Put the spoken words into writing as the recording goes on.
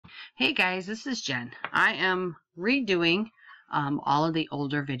Hey guys, this is Jen. I am redoing all of the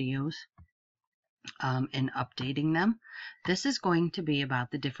older videos and updating them. This is going to be about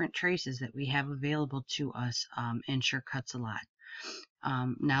the different traces that we have available to us in SureCuts a lot.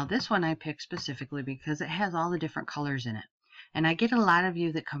 Now this one I picked specifically because it has all the different colors in it. And I get a lot of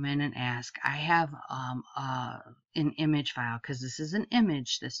you that come in and ask, I have an image file because this is an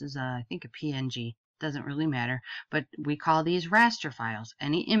image. This is, I think, a PNG. Doesn't really matter, but we call these raster files.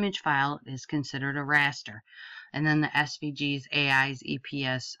 Any image file is considered a raster. And then the SVGs, AIs,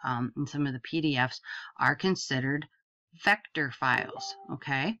 EPS, and some of the PDFs are considered vector files,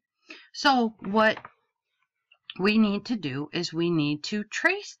 okay? So what we need to do is we need to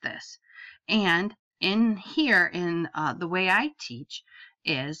trace this. And in here, in the way I teach,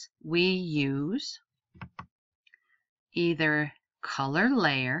 is we use either color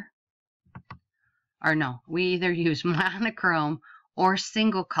layer, or no, we either use monochrome or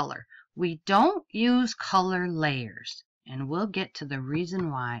single color. We don't use color layers, and we'll get to the reason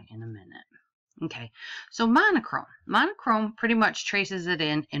why in a minute. Okay, so monochrome. Monochrome pretty much traces it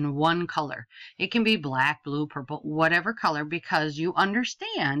in one color. It can be black, blue, purple, whatever color, because you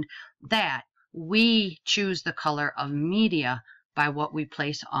understand that we choose the color of media by what we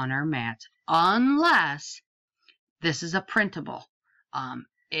place on our mats, unless this is a printable.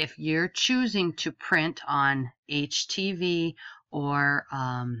 If you're choosing to print on HTV or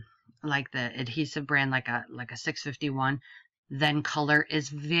like the adhesive brand, like a 651, then color is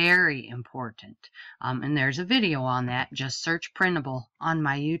very important. And there's a video on that. Just search printable on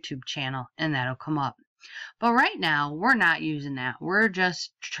my YouTube channel and that'll come up. But right now, we're not using that. We're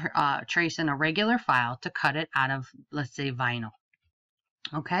just tracing a regular file to cut it out of, let's say, vinyl.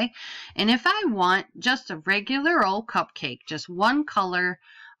 Okay, and if I want just a regular old cupcake, just one color,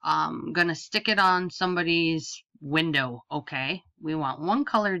 I'm going to stick it on somebody's window, okay? We want one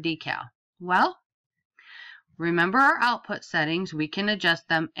color decal. Well, remember our output settings, we can adjust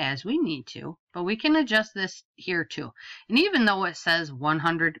them as we need to, but we can adjust this here too. And even though it says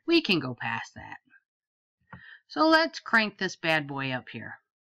 100, we can go past that. So let's crank this bad boy up here.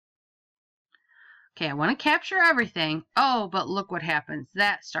 Okay, I want to capture everything. Oh, but look what happens.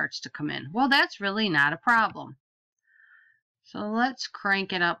 That starts to come in. Well, that's really not a problem. So let's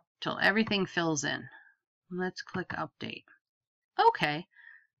crank it up till everything fills in. Let's click Update. Okay.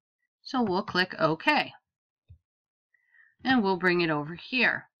 So we'll click OK. And we'll bring it over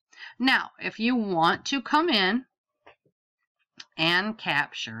here. Now, if you want to come in and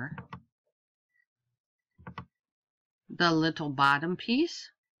capture the little bottom piece,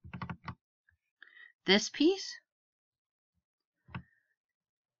 this piece,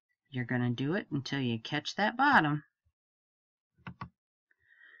 you're going to do it until you catch that bottom.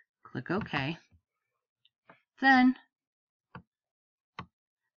 Click OK. Then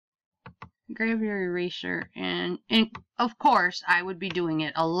grab your eraser and of course I would be doing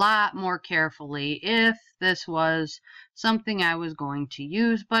it a lot more carefully if this was something I was going to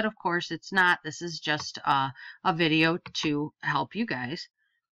use, but of course it's not. This is just a video to help you guys.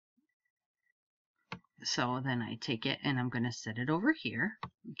 So then I take it and I'm going to set it over here.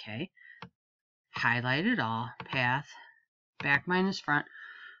 Okay. Highlight it all. Path. Back minus front.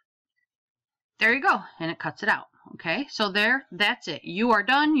 There you go. And it cuts it out. Okay. So there, that's it. You are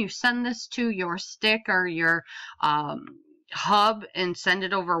done. You send this to your stick or your hub and send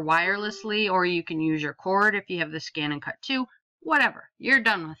it over wirelessly, or you can use your cord if you have the ScanNCut 2. Whatever. You're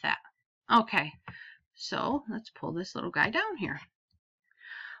done with that. Okay. So let's pull this little guy down here.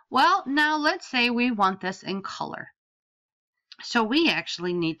 Well, now let's say we want this in color. So we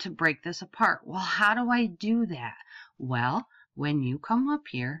actually need to break this apart. Well, how do I do that? Well, when you come up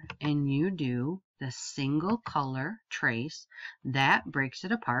here and you do the single color trace, that breaks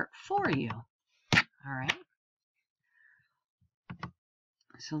it apart for you. All right.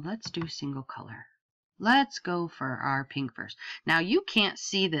 So let's do single color. Let's go for our pink first. Now you can't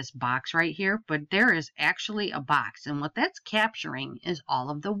see this box right here, but there is actually a box. And what that's capturing is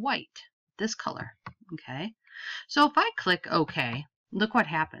all of the white, this color. Okay. So if I click OK, look what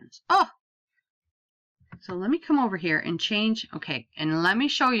happens. Oh, so let me come over here and change. Okay. And let me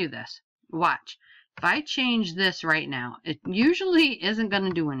show you this. Watch. If I change this right now, it usually isn't going to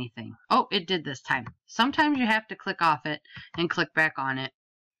do anything. Oh, it did this time. Sometimes you have to click off it and click back on it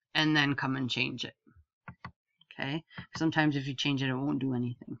and then come and change it. Okay, sometimes if you change it, it won't do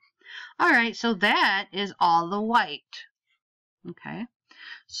anything. All right, so that is all the white. Okay,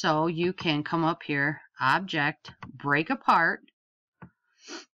 so you can come up here, Object, Break Apart,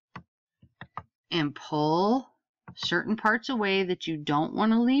 and pull certain parts away that you don't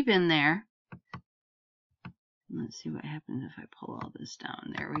want to leave in there. Let's see what happens if I pull all this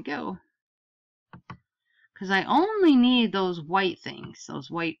down. There we go. Because I only need those white things,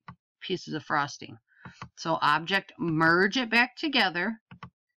 those white pieces of frosting. So object, merge it back together.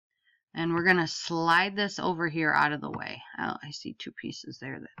 And we're going to slide this over here out of the way. Oh, I see two pieces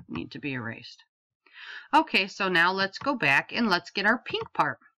there that need to be erased. Okay, so now let's go back and let's get our pink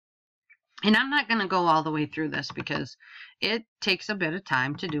part. And I'm not going to go all the way through this because it takes a bit of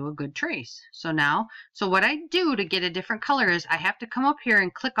time to do a good trace. So what I do to get a different color is I have to come up here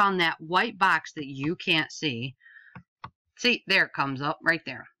and click on that white box that you can't see. See, there it comes up right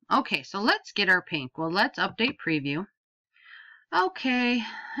there. Okay, so let's get our pink. Well, let's update preview. Okay,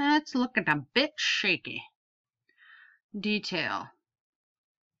 it's looking a bit shaky. Detail.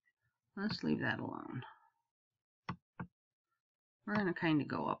 Let's leave that alone. We're going to kind of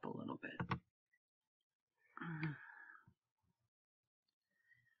go up a little bit.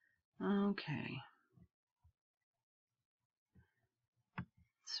 Okay.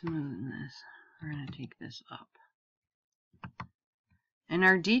 Smoothness. We're going to take this up. And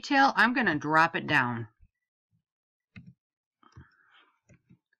our detail, I'm going to drop it down.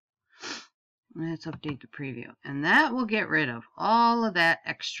 Let's update the preview. And that will get rid of all of that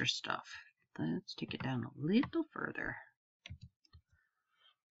extra stuff. Let's take it down a little further.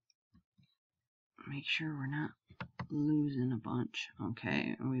 Make sure we're not losing a bunch.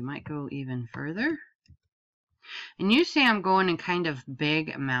 Okay, we might go even further. And you see I'm going in kind of big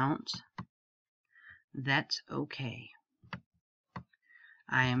amounts. That's okay.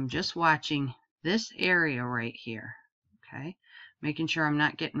 I am just watching this area right here. Okay, making sure I'm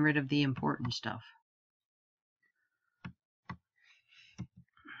not getting rid of the important stuff.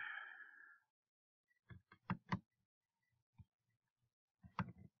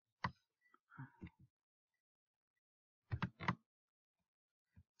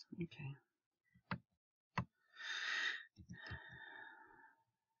 Okay.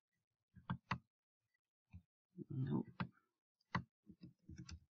 Nope.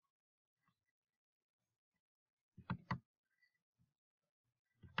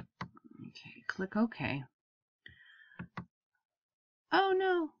 Okay, click OK. Oh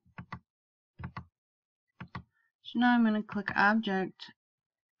no. So now I'm going to click Object,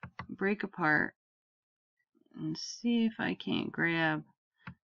 Break Apart, and see if I can't grab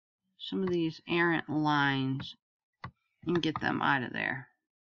some of these errant lines and get them out of there.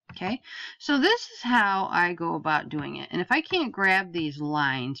 Okay, so this is how I go about doing it. And if I can't grab these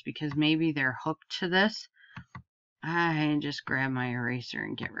lines because maybe they're hooked to this, I just grab my eraser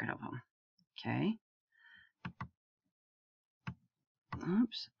and get rid of them. Okay.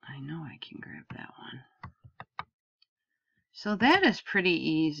 Oops, I know I can grab that one. So that is pretty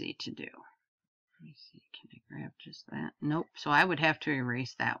easy to do. Let me see, can I grab just that? Nope, so I would have to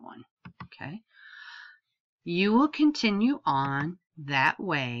erase that one. Okay. You will continue on that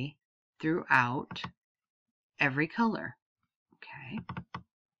way throughout every color. Okay.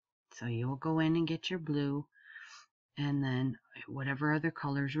 So you'll go in and get your blue and then whatever other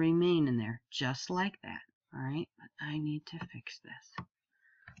colors remain in there, just like that. All right, but I need to fix this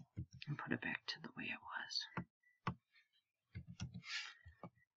and put it back to the way it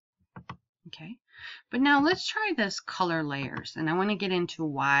was. Okay, but now let's try this color layers, and I want to get into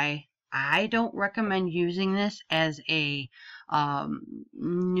why I don't recommend using this as a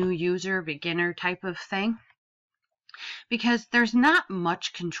new user, beginner type of thing, because there's not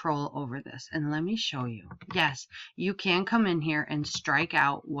much control over this. And let me show you. Yes, you can come in here and strike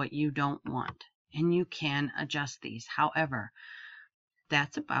out what you don't want, and you can adjust these. However,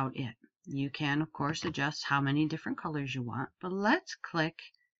 that's about it. You can, of course, adjust how many different colors you want, but let's click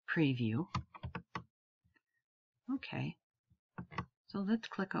Preview. Okay, so let's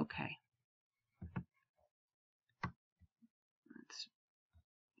click OK.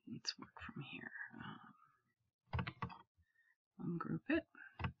 Let's work from here. Ungroup it.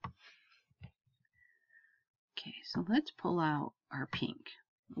 Okay, so let's pull out our pink.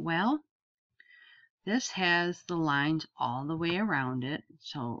 Well, this has the lines all the way around it,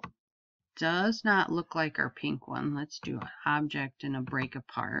 so does not look like our pink one. Let's do an object and a break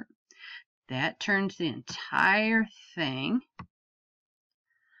apart. That turns the entire thing.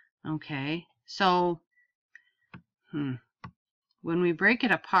 Okay, so when we break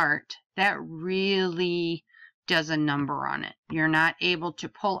it apart, that really does a number on it. You're not able to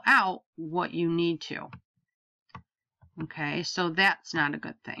pull out what you need to. Okay, so that's not a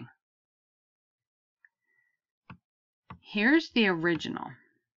good thing. Here's the original.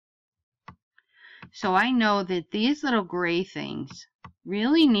 So I know that these little gray things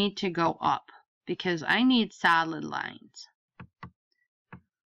really need to go up because I need solid lines.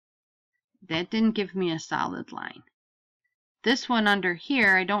 that didn't give me a solid line. This one under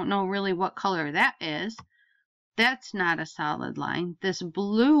here, I don't know really what color that is. That's not a solid line. This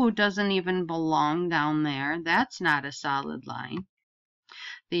blue doesn't even belong down there. That's not a solid line.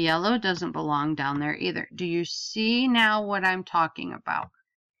 The yellow doesn't belong down there either. Do you see now what I'm talking about?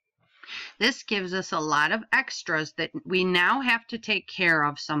 This gives us a lot of extras that we now have to take care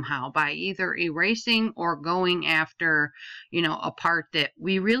of somehow by either erasing or going after, a part that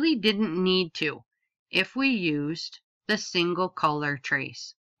we really didn't need to if we used the single color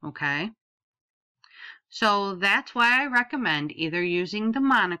trace, okay? So that's why I recommend either using the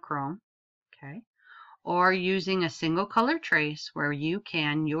monochrome, okay, or using a single color trace where you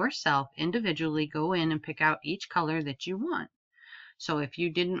can yourself individually go in and pick out each color that you want. So if you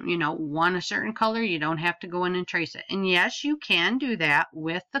didn't, want a certain color, you don't have to go in and trace it. And yes, you can do that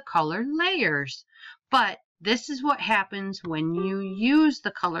with the color layers. But this is what happens when you use the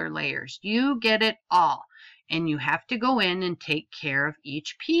color layers. You get it all. And you have to go in and take care of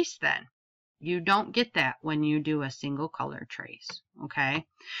each piece then. You don't get that when you do a single color trace, okay?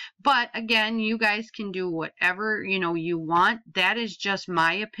 But again, you guys can do whatever, you want. That is just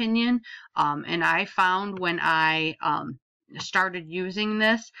my opinion. And I found when I started using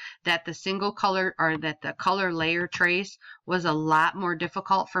this that the single color or that the color layer trace was a lot more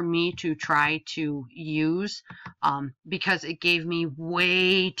difficult for me to try to use because it gave me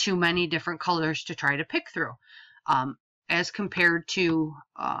way too many different colors to try to pick through as compared to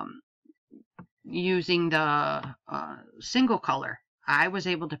using the single color. I was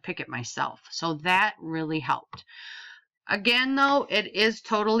able to pick it myself, so that really helped. Again, though, it is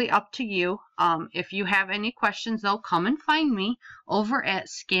totally up to you. If you have any questions, though, come and find me over at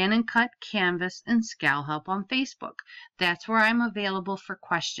ScanNCut, Canvas, and Scal Help on Facebook. That's where I'm available for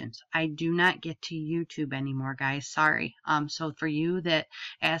questions. I do not get to YouTube anymore, guys. Sorry. So for you that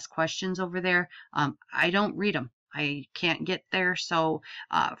ask questions over there, I don't read them. I can't get there. So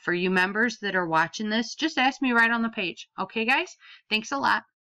for you members that are watching this, just ask me right on the page. Okay, guys? Thanks a lot.